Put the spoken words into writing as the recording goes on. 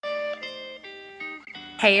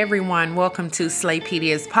Hey everyone, welcome to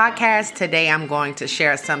Slaypedia's podcast. Today I'm going to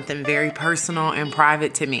share something very personal and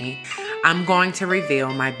private to me. I'm going to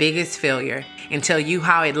reveal my biggest failure and tell you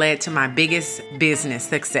how it led to my biggest business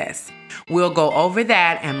success. We'll go over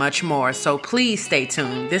that and much more, so please stay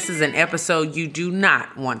tuned. This is an episode you do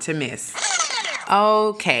not want to miss.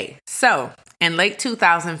 Okay, so in late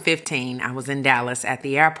 2015, I was in Dallas at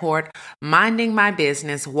the airport, minding my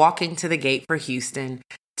business, walking to the gate for Houston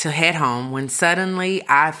to head home when suddenly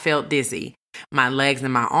I felt dizzy. My legs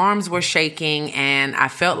and my arms were shaking and I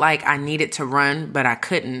felt like I needed to run, but I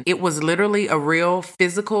couldn't. It was literally a real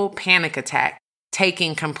physical panic attack,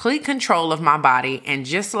 taking complete control of my body, and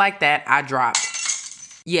just like that, I dropped.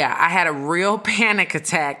 Yeah, I had a real panic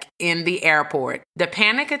attack in the airport. The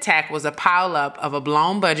panic attack was a pileup of a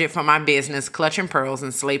blown budget for my business, Clutch and Pearls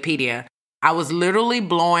and Slaypedia. I was literally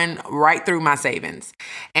blowing right through my savings.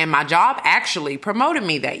 And my job actually promoted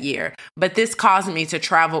me that year, but this caused me to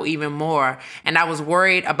travel even more. And I was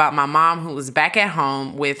worried about my mom, who was back at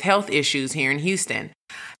home with health issues here in Houston.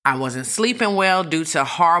 I wasn't sleeping well due to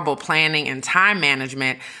horrible planning and time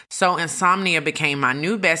management, so insomnia became my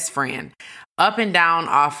new best friend. Up and down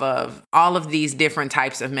off of all of these different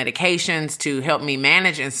types of medications to help me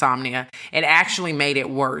manage insomnia, it actually made it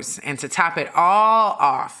worse. And to top it all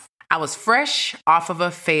off, I was fresh off of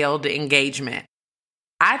a failed engagement.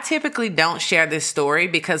 I typically don't share this story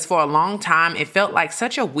because for a long time, it felt like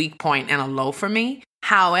such a weak point and a low for me.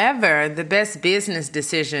 However, the best business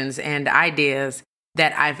decisions and ideas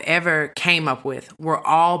that I've ever came up with were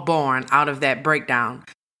all born out of that breakdown.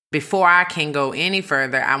 Before I can go any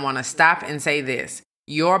further, I want to stop and say this.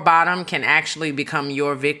 Your bottom can actually become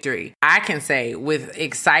your victory. I can say with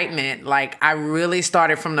excitement, like I really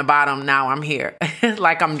started from the bottom, now I'm here,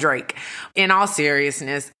 like I'm Drake. In all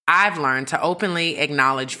seriousness, I've learned to openly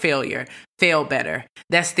acknowledge failure, fail better.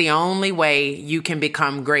 That's the only way you can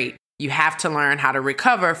become great. You have to learn how to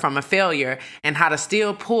recover from a failure and how to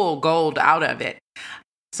still pull gold out of it.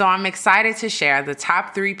 So I'm excited to share the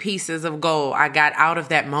top 3 pieces of gold I got out of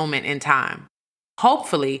that moment in time.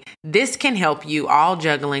 Hopefully, this can help you all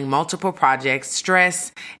juggling multiple projects,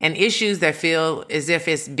 stress, and issues that feel as if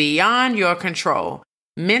it's beyond your control.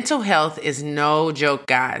 Mental health is no joke,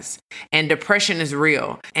 guys, and depression is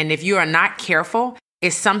real. And if you are not careful,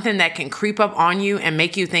 it's something that can creep up on you and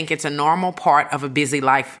make you think it's a normal part of a busy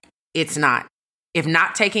life. It's not. If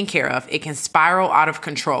not taken care of, it can spiral out of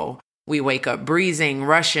control. We wake up breezing,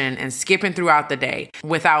 rushing, and skipping throughout the day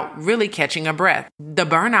without really catching a breath. The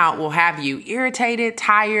burnout will have you irritated,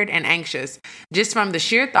 tired, and anxious just from the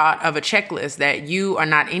sheer thought of a checklist that you are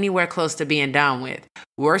not anywhere close to being done with.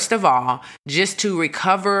 Worst of all, just to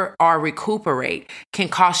recover or recuperate can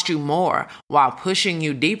cost you more while pushing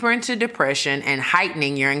you deeper into depression and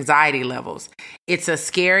heightening your anxiety levels. It's a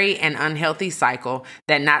scary and unhealthy cycle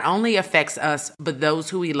that not only affects us, but those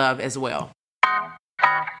who we love as well.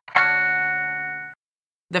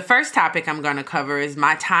 The first topic I'm going to cover is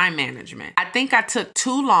my time management. I think I took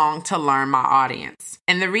too long to learn my audience.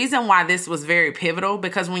 And the reason why this was very pivotal,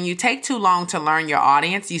 because when you take too long to learn your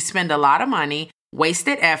audience, you spend a lot of money,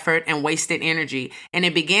 wasted effort, and wasted energy. And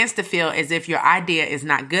it begins to feel as if your idea is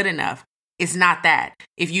not good enough. It's not that.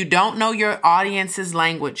 If you don't know your audience's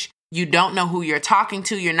language, you don't know who you're talking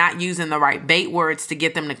to, you're not using the right bait words to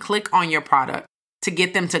get them to click on your product, to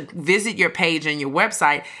get them to visit your page and your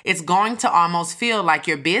website, it's going to almost feel like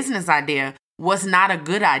your business idea was not a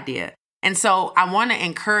good idea. And so I want to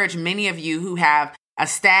encourage many of you who have a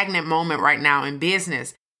stagnant moment right now in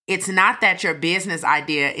business. It's not that your business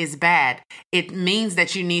idea is bad. It means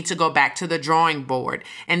that you need to go back to the drawing board.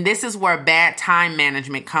 And this is where bad time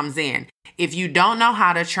management comes in. If you don't know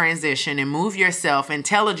how to transition and move yourself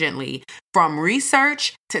intelligently from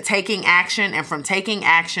research to taking action and from taking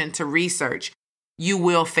action to research, you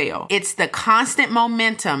will fail. It's the constant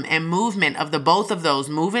momentum and movement of the both of those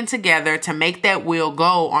moving together to make that wheel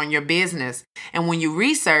go on your business. And when you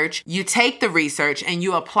research, you take the research and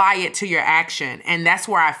you apply it to your action. And that's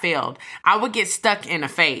where I failed. I would get stuck in a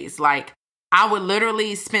phase. Like I would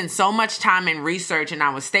literally spend so much time in research and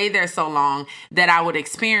I would stay there so long that I would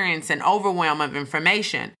experience an overwhelm of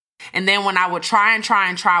information. And then when I would try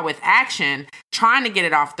with action, trying to get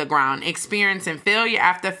it off the ground, experiencing failure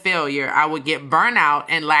after failure, I would get burnout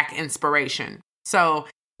and lack inspiration. So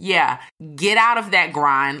yeah, get out of that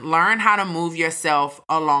grind, learn how to move yourself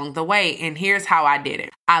along the way. And here's how I did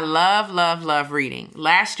it. I love reading.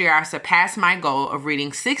 Last year, I surpassed my goal of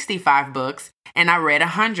reading 65 books and I read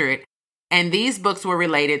 100. And these books were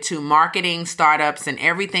related to marketing, startups, and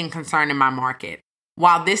everything concerning my market.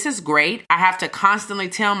 While this is great, I have to constantly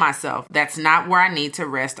tell myself that's not where I need to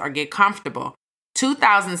rest or get comfortable.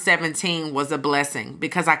 2017 was a blessing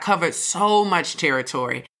because I covered so much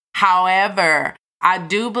territory. However, I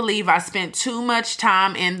do believe I spent too much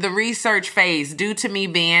time in the research phase due to me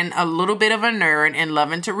being a little bit of a nerd and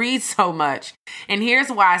loving to read so much. And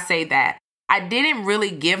here's why I say that. I didn't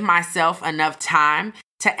really give myself enough time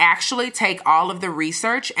to actually take all of the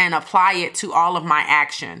research and apply it to all of my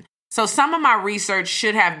action. So some of my research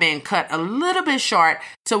should have been cut a little bit short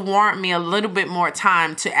to warrant me a little bit more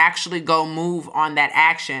time to actually go move on that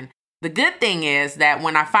action. The good thing is that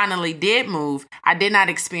when I finally did move, I did not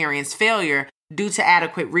experience failure due to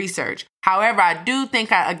adequate research. However, I do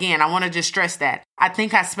think I want to just stress that. I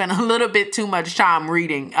think I spent a little bit too much time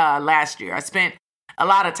reading last year. I spent a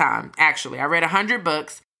lot of time, actually. I read 100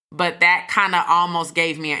 books, but that kind of almost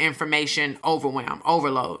gave me an information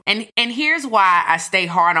overload. And here's why I stay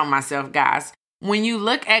hard on myself, guys. When you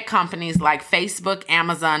look at companies like Facebook,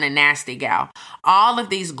 Amazon, and Nasty Gal, all of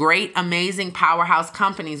these great, amazing powerhouse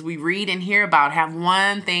companies we read and hear about have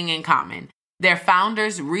one thing in common. Their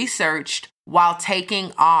founders researched while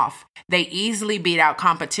taking off. They easily beat out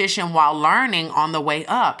competition while learning on the way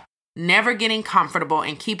up, never getting comfortable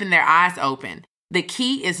and keeping their eyes open. The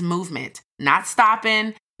key is movement, not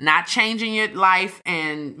stopping, not changing your life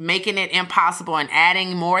and making it impossible and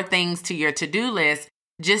adding more things to your to-do list.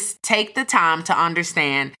 Just take the time to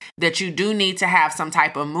understand that you do need to have some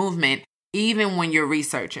type of movement even when you're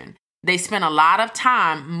researching. They spent a lot of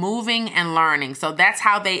time moving and learning. So that's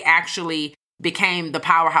how they actually became the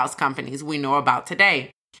powerhouse companies we know about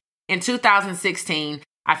today. In 2016,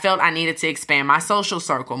 I felt I needed to expand my social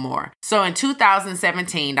circle more. So in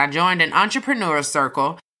 2017, I joined an entrepreneur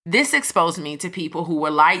circle. This exposed me to people who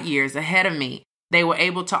were light years ahead of me. They were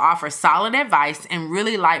able to offer solid advice and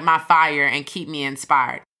really light my fire and keep me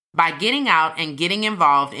inspired. By getting out and getting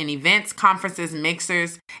involved in events, conferences,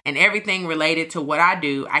 mixers, and everything related to what I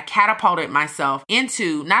do, I catapulted myself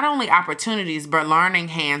into not only opportunities, but learning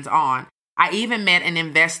hands-on. I even met an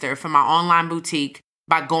investor for my online boutique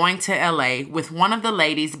by going to LA with one of the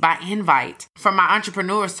ladies by invite from my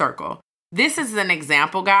entrepreneur circle. This is an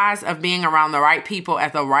example, guys, of being around the right people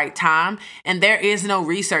at the right time, and there is no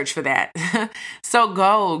research for that. So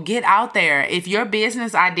go, get out there. If your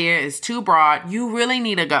business idea is too broad, you really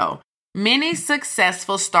need to go. Many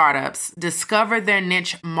successful startups discover their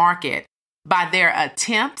niche market by their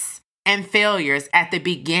attempts and failures at the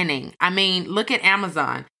beginning. I mean, look at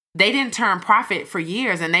Amazon. They didn't turn profit for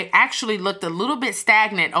years, and they actually looked a little bit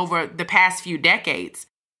stagnant over the past few decades.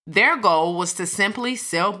 Their goal was to simply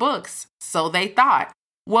sell books, so they thought.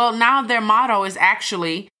 Well, now their motto is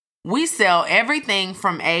actually, we sell everything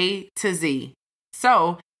from A to Z.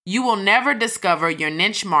 So you will never discover your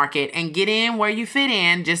niche market and get in where you fit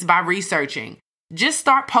in just by researching. Just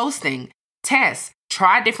start posting, test,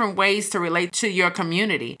 try different ways to relate to your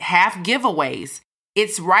community, have giveaways.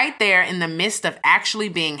 It's right there in the midst of actually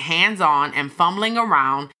being hands-on and fumbling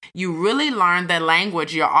around. You really learn the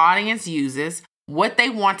language your audience uses, what they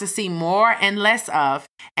want to see more and less of,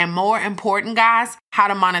 and more important, guys, how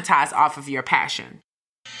to monetize off of your passion.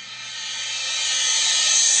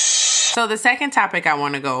 So the second topic I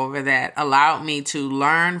want to go over that allowed me to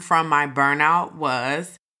learn from my burnout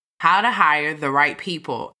was how to hire the right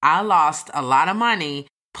people. I lost a lot of money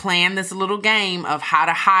playing this little game of how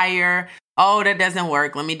to hire. Oh, that doesn't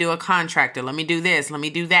work. Let me do a contractor. Let me do this. Let me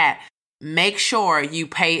do that. Make sure you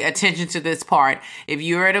pay attention to this part if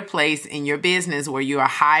you're at a place in your business where you are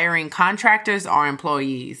hiring contractors or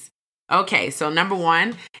employees. Okay, so number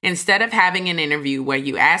one, instead of having an interview where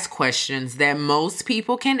you ask questions that most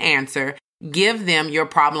people can answer, give them your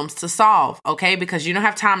problems to solve, okay? Because you don't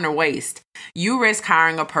have time to waste. You risk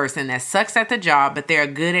hiring a person that sucks at the job, but they're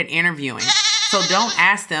good at interviewing. So don't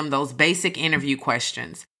ask them those basic interview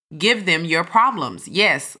questions. Give them your problems.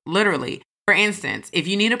 Yes, literally. For instance, if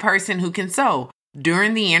you need a person who can sew,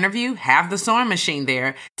 during the interview, have the sewing machine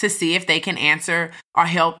there to see if they can answer or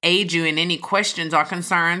help aid you in any questions or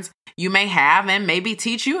concerns you may have and maybe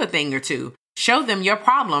teach you a thing or two. Show them your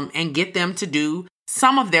problem and get them to do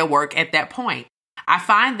some of their work at that point. I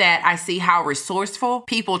find that I see how resourceful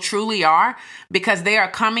people truly are because they are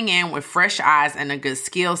coming in with fresh eyes and a good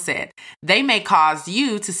skill set. They may cause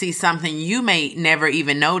you to see something you may never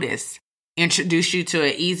even notice, introduce you to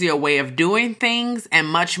an easier way of doing things, and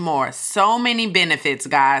much more. So many benefits,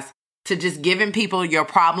 guys, to just giving people your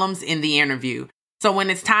problems in the interview. So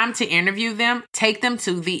when it's time to interview them, take them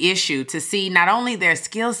to the issue to see not only their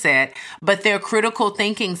skill set, but their critical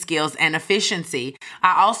thinking skills and efficiency.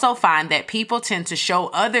 I also find that people tend to show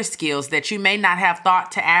other skills that you may not have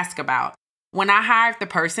thought to ask about. When I hired the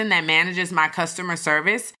person that manages my customer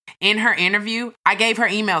service, in her interview, I gave her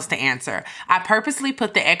emails to answer. I purposely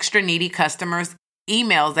put the extra needy customers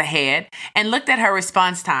emails ahead and looked at her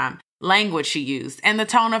response time, language she used, and the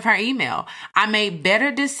tone of her email. I made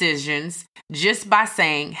better decisions just by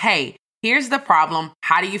saying, hey, here's the problem.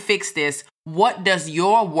 How do you fix this? What does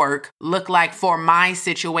your work look like for my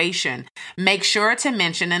situation? Make sure to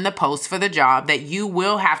mention in the post for the job that you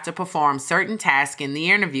will have to perform certain tasks in the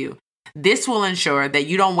interview. This will ensure that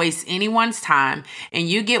you don't waste anyone's time and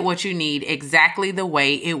you get what you need exactly the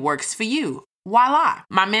way it works for you. Voila!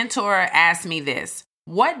 My mentor asked me this: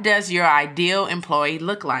 what does your ideal employee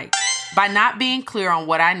look like? By not being clear on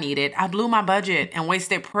what I needed, I blew my budget and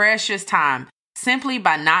wasted precious time simply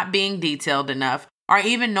by not being detailed enough or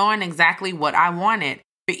even knowing exactly what I wanted.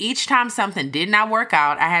 For each time something did not work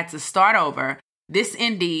out, I had to start over. This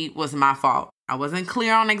indeed was my fault. I wasn't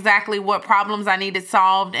clear on exactly what problems I needed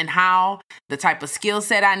solved and how, the type of skill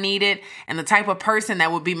set I needed, and the type of person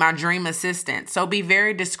that would be my dream assistant. So be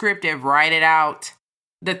very descriptive, write it out.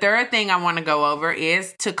 The third thing I want to go over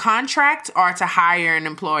is to contract or to hire an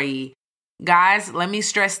employee. Guys, let me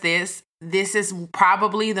stress this. This is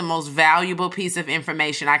probably the most valuable piece of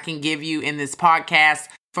information I can give you in this podcast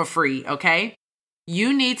for free, okay?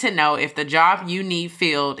 You need to know if the job you need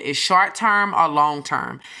filled is short-term or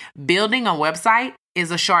long-term. Building a website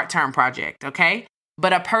is a short-term project, okay?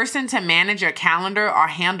 But a person to manage your calendar or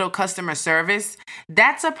handle customer service,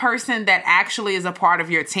 that's a person that actually is a part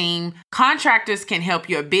of your team. Contractors can help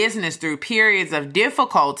your business through periods of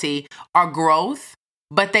difficulty or growth,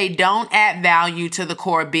 but they don't add value to the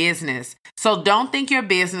core business. So don't think your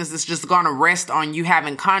business is just going to rest on you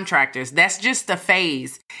having contractors. That's just a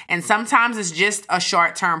phase. And sometimes it's just a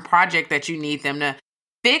short-term project that you need them to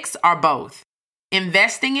fix, or both.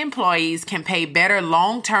 Investing in employees can pay better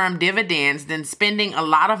long-term dividends than spending a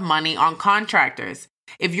lot of money on contractors.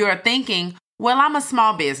 If you're thinking, well, I'm a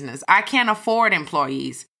small business, I can't afford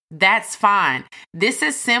employees, that's fine. This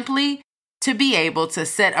is simply to be able to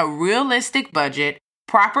set a realistic budget,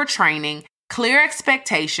 proper training, clear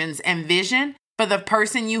expectations, and vision for the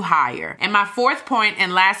person you hire. And my fourth point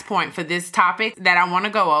and last point for this topic that I want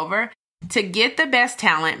to go over: to get the best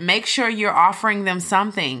talent, make sure you're offering them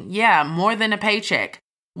something. Yeah, more than a paycheck.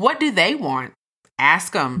 What do they want?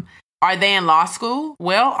 Ask them. Are they in law school?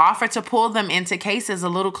 Well, offer to pull them into cases a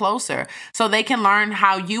little closer so they can learn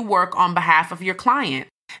how you work on behalf of your client.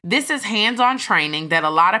 This is hands-on training that a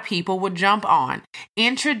lot of people would jump on.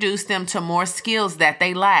 Introduce them to more skills that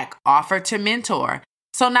they lack. Offer to mentor.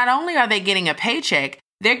 So not only are they getting a paycheck,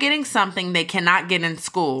 they're getting something they cannot get in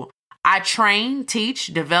school. I train, teach,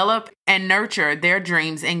 develop, and nurture their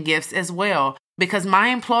dreams and gifts as well, because my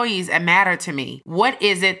employees matter to me. What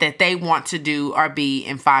is it that they want to do or be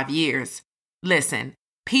in 5 years? Listen,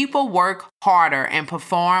 people work harder and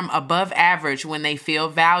perform above average when they feel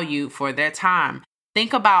valued for their time.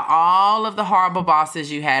 Think about all of the horrible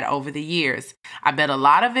bosses you had over the years. I bet a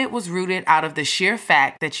lot of it was rooted out of the sheer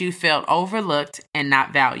fact that you felt overlooked and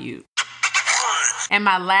not valued. And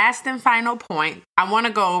my last and final point, I want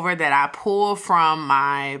to go over that I pull from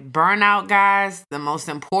my burnout, guys. The most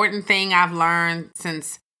important thing I've learned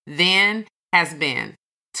since then has been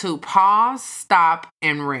to pause, stop,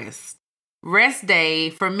 and rest. Rest day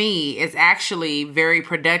for me is actually very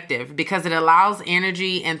productive because it allows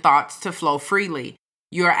energy and thoughts to flow freely.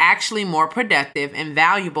 You are actually more productive and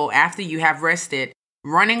valuable after you have rested.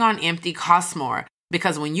 Running on empty costs more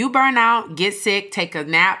because when you burn out, get sick, take a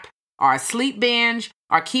nap, or a sleep binge,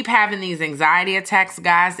 or keep having these anxiety attacks,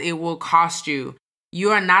 guys, it will cost you. You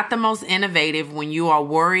are not the most innovative when you are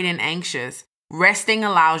worried and anxious. Resting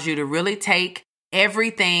allows you to really take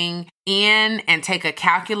everything in and take a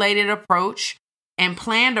calculated approach and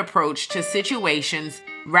planned approach to situations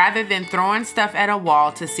rather than throwing stuff at a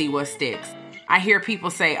wall to see what sticks. I hear people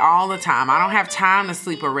say all the time, I don't have time to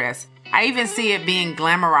sleep or rest. I even see it being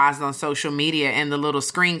glamorized on social media in the little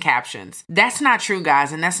screen captions. That's not true,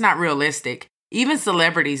 guys, and that's not realistic. Even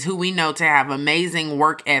celebrities who we know to have amazing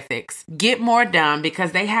work ethics get more done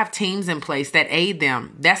because they have teams in place that aid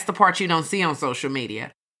them. That's the part you don't see on social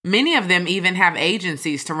media. Many of them even have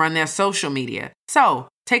agencies to run their social media. So,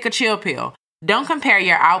 take a chill pill. Don't compare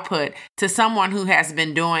your output to someone who has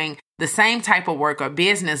been doing the same type of work or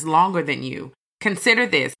business longer than you. Consider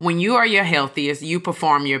this: when you are your healthiest, you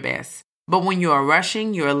perform your best. But when you are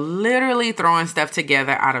rushing, you're literally throwing stuff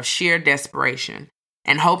together out of sheer desperation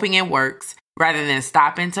and hoping it works rather than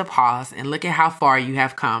stopping to pause and look at how far you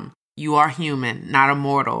have come. You are human, not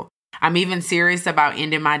immortal. I'm even serious about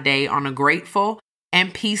ending my day on a grateful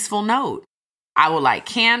and peaceful note. I will light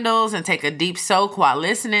candles and take a deep soak while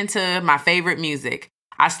listening to my favorite music.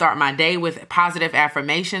 I start my day with positive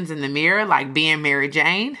affirmations in the mirror, like being Mary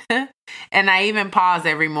Jane. And I even pause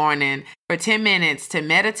every morning for 10 minutes to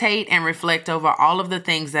meditate and reflect over all of the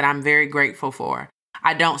things that I'm very grateful for.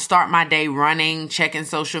 I don't start my day running, checking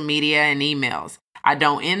social media and emails. I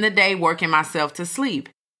don't end the day working myself to sleep.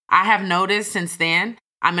 I have noticed since then,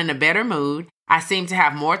 I'm in a better mood. I seem to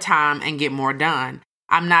have more time and get more done.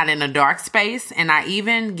 I'm not in a dark space, and I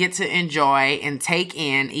even get to enjoy and take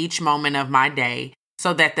in each moment of my day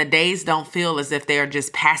so that the days don't feel as if they're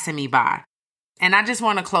just passing me by. And I just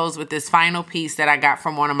want to close with this final piece that I got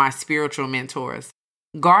from one of my spiritual mentors.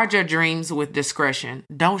 Guard your dreams with discretion.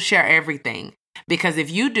 Don't share everything, because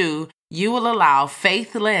if you do, you will allow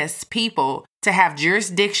faithless people to have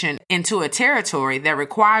jurisdiction into a territory that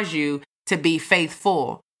requires you to be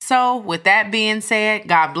faithful. So with that being said,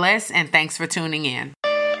 God bless and thanks for tuning in.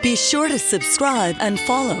 Be sure to subscribe and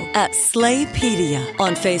follow at Slaypedia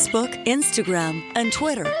on Facebook, Instagram, and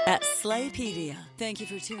Twitter at Slaypedia. Thank you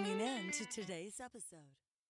for tuning in to today's episode.